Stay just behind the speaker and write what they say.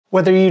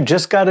Whether you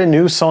just got a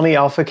new Sony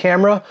Alpha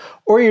camera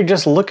or you're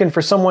just looking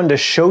for someone to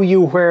show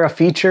you where a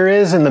feature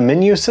is in the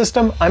menu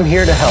system, I'm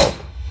here to help.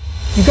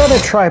 You got a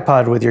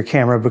tripod with your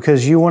camera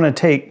because you want to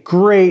take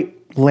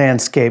great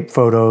landscape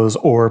photos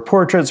or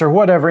portraits or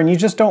whatever, and you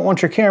just don't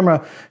want your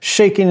camera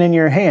shaking in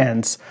your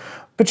hands.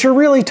 But you're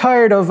really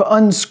tired of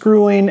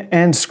unscrewing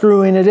and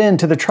screwing it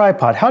into the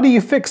tripod. How do you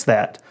fix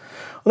that?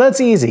 Well,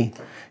 that's easy.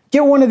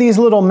 Get one of these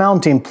little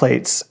mounting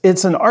plates.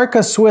 It's an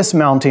Arca Swiss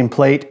mounting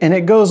plate, and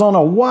it goes on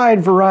a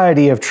wide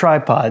variety of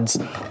tripods,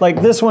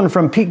 like this one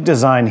from Peak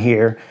Design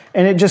here,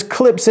 and it just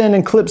clips in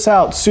and clips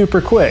out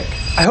super quick.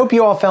 I hope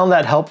you all found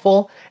that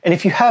helpful, and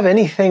if you have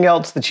anything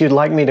else that you'd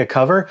like me to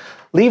cover,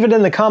 leave it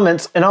in the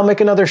comments and I'll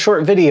make another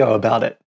short video about it.